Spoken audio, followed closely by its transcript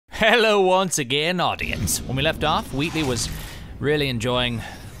Hello once again, audience. When we left off, Wheatley was really enjoying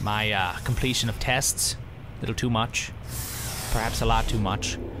my completion of tests. A little too much. Perhaps a lot too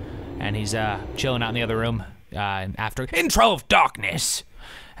much. And he's chilling out in the other room after Intro of Darkness.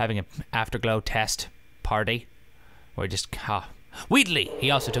 Having an Afterglow test party. Where he just... Wheatley!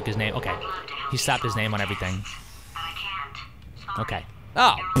 He also took his name. Okay. He slapped his name on everything. Okay.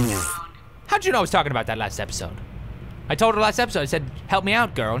 Oh. Pfft. How'd you know I was talking about that last episode? I told her last episode, I said, help me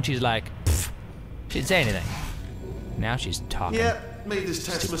out, girl. And she's like, pfft. She didn't say anything. Now she's talking. Yeah, made this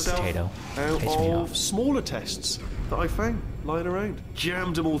test Stupid myself. Potato. Out Takes me of off. smaller tests that I found lying around.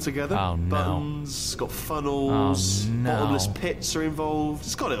 Jammed them all together. Oh, no. Buttons, got funnels, Oh, no. bottomless pits are involved.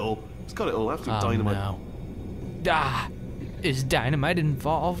 It's got it all. It's got it all. Absolute Oh, dynamite. no. Ah, is dynamite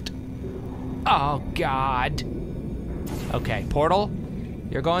involved? Oh, God. Okay, portal.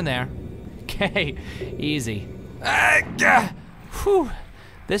 You're going there. Okay, easy. Whew.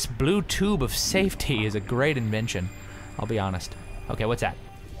 This blue tube of safety is a great invention. I'll be honest. Okay, what's that?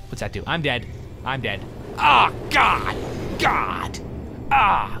 What's that do? I'm dead. I'm dead. Ah, oh, God! God!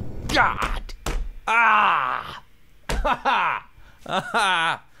 Ah, God! Ah! Ha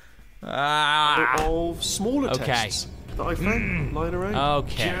ha! Out of smaller tests that I found lying around.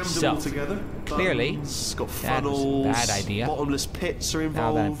 Okay, Jammed so them all together. clearly Buttons, got that was a funnels, bad idea. bottomless pits are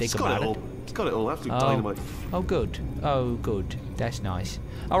Now that I involved. think It's got about it it. all. It's got it all. Absolute dynamite. Oh, good. Oh, good. That's nice.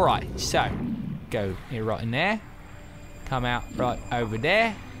 All right, so go here right in there. Come out right over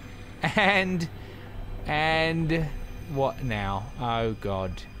there, and what now? Oh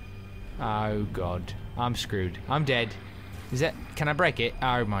God. Oh God. I'm screwed. I'm dead. Is that? Can I break it?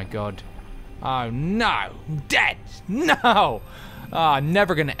 Oh my God. Oh no. I'm dead. No. Oh, I'm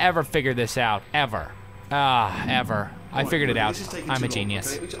never gonna ever figure this out. Ever. Ever. I figured it out. I'm a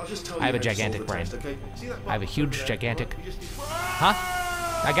genius. I have a gigantic brain. I have a huge, gigantic... Huh?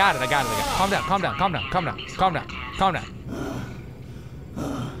 I got it. Calm down, calm down, calm down, calm down, calm down, calm down.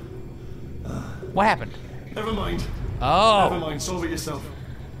 What happened? Never mind. Oh. Never mind. Solve it yourself.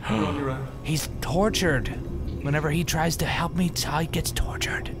 You're on your own. He's tortured. Whenever he tries to help me, he gets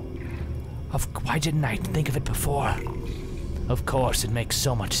tortured. Why didn't I think of it before? Of course, it makes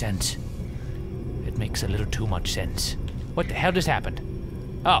so much sense. It makes a little too much sense. What the hell just happened?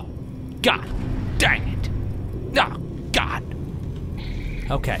 Oh, God, dang it. Oh, God.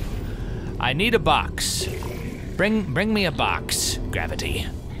 Okay, I need a box. Bring me a box, Gravity.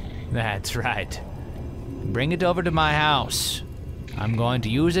 That's right. Bring it over to my house. I'm going to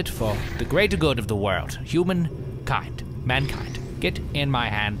use it for the greater good of the world. Humankind, mankind. Get in my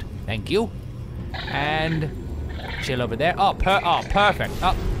hand, thank you. And chill over there. Oh, perfect.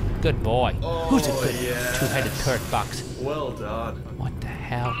 Oh. Good boy. Who's a good two-headed turd box? Well done. What the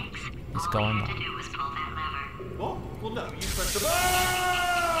hell is going on? What? Well, no, you pressed the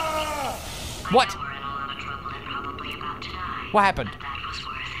What? What happened?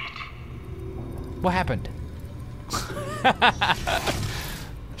 What happened?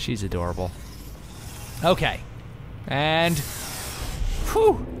 She's adorable. Okay. And...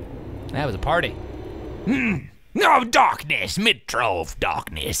 Whew. That was a party. No darkness, mid-trove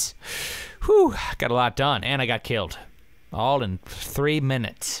darkness. Whew, got a lot done, and I got killed. All in 3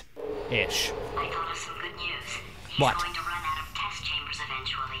 minutes-ish. I thought of some good news. He's What? going to run out of test chambers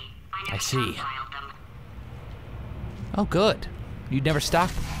eventually. I see. stockpiled them. Oh, good. You'd never stop?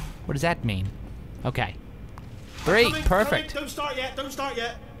 What does that mean? Okay. 3, perfect. Don't start yet. Don't start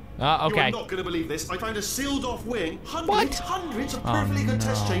yet. Okay. You're not going to believe this. I found a sealed-off wing. What? Hundreds of perfectly good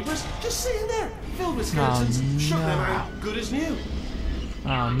test chambers just sitting there, filled with skeletons. Shook them out, good as new.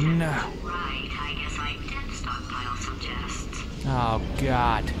 Oh, no. Right, I guess I did stockpile some tests. Oh,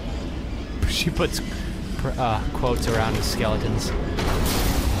 God. She puts quotes around the skeletons.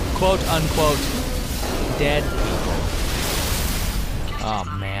 Quote, unquote, dead people. Oh,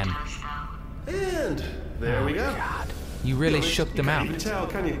 man. And there we go. God. You really shook them out. You can't even tell,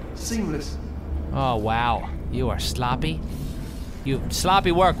 can you? Seamless. Oh, wow. You are sloppy. You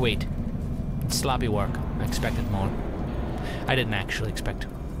sloppy work, Wheat. Sloppy work. I expected more. I didn't expect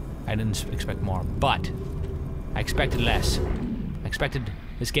more, but I expected less. I expected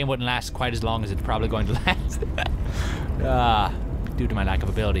this game wouldn't last quite as long as it's probably going to last. Due to my lack of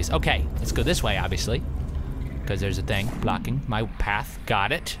abilities. Okay, let's go this way, obviously. Because there's a thing blocking my path.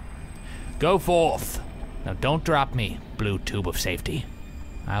 Got it. Go forth. Now don't drop me, blue tube of safety.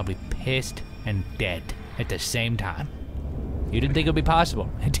 I'll be pissed and dead at the same time. You didn't think it would be possible.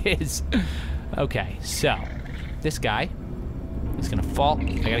 It is. Okay, so this guy is gonna fall. I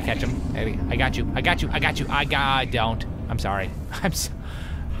gotta catch him. I got you. I don't. I'm sorry.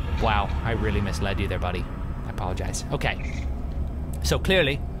 Wow, I really misled you there, buddy. I apologize. Okay. So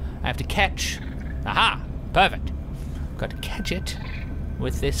clearly, I have to catch. Aha! Perfect. Got to catch it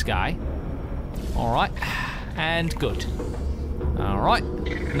with this guy. Alright. And good. Alright.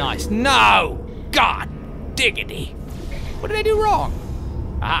 Nice. No! God diggity! What did I do wrong?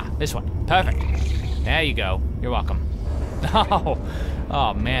 Aha, this one. Perfect. There you go. You're welcome.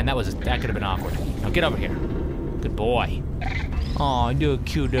 Oh man, that could have been awkward. Now get over here. Good boy. Oh, you're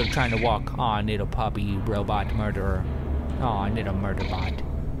cute little trying to walk. Oh, little puppy robot murderer. Oh, little murder bot.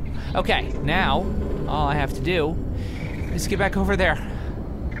 Okay, now all I have to do is get back over there.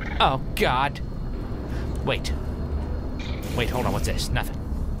 Oh God. Wait, hold on, what's this? Nothing.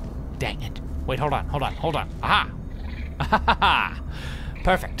 Dang it. Wait, hold on. Aha!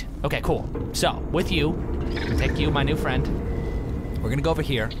 Perfect. Okay, cool. So, with you, take you, my new friend. We're gonna go over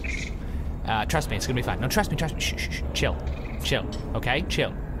here. Trust me, it's gonna be fine. No, trust me. Shh. Chill. Okay,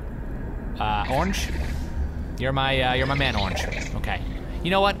 chill. Orange, you're my man, Orange. Okay. You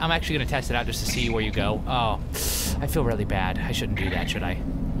know what? I'm actually gonna test it out just to see where you go. Oh, I feel really bad. I shouldn't do that, should I?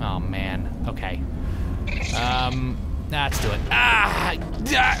 Oh man. Okay. Let's do it.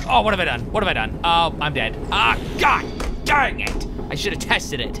 Oh, what have I done? Oh, I'm dead. God dang it! I should have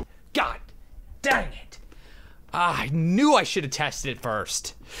tested it. God dang it! I knew I should have tested it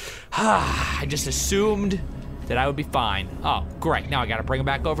first. I just assumed that I would be fine. Oh, great. Now I gotta bring him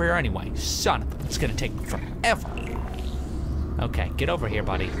back over here anyway. Son of a, it's gonna take forever. Okay, get over here,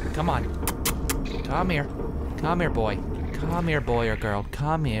 buddy. Come on. Come here, boy. Come here, boy or girl.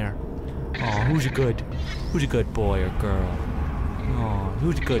 Come here. Oh, who's a good boy or girl? Oh,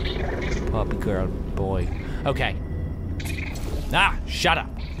 who's a good puppy girl boy? Okay. Shut up.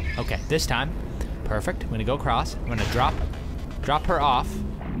 Okay, this time, perfect. I'm gonna go across. I'm gonna drop her off.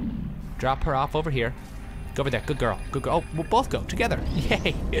 Drop her off over here. Go over there. Good girl. Oh, we'll both go together.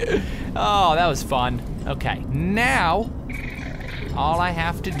 Yay. Oh, that was fun. Okay, now all I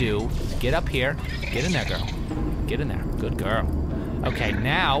have to do is get up here. Get in there, girl. Get in there. Good girl. Okay,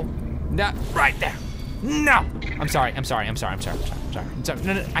 now. Right there. No. I'm sorry. No.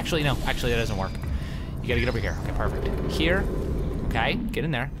 Actually, that doesn't work. You gotta get over here. Okay, perfect. Here. Okay, get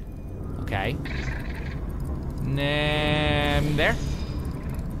in there. Okay. There.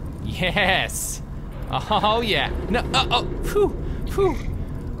 Yes. Oh yeah. No. Whew.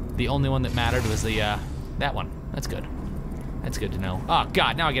 The only one that mattered was the that one. That's good. That's good to know. Oh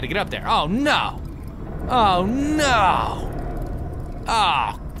God. Now I gotta get up there. Oh no. Oh no.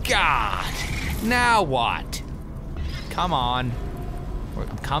 Oh God. Now what? Come on.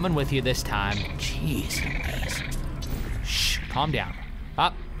 I'm coming with you this time. Jeez. Shh. Calm down.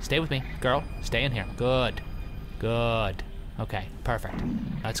 Up. Stay with me, girl. Stay in here. Good. Okay. Perfect.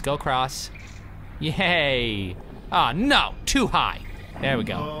 Let's go across. Yay. Oh no. Too high. There we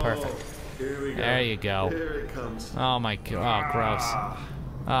go. Perfect. Here we go. There you go. Here it comes. Oh my God. Oh, gross.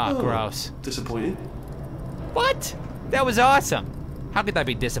 Oh, gross. Disappointed? What? That was awesome. How could that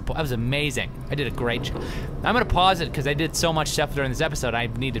be disappointing? That was amazing. I did a great job. I'm gonna pause it because I did so much stuff during this episode. I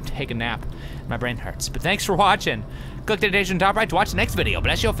need to take a nap. My brain hurts. But thanks for watching. Click the annotation top right to watch the next video.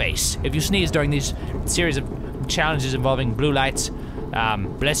 Bless your face. If you sneeze during these series of challenges involving blue lights,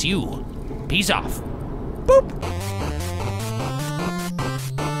 bless you. Peace off. Boop.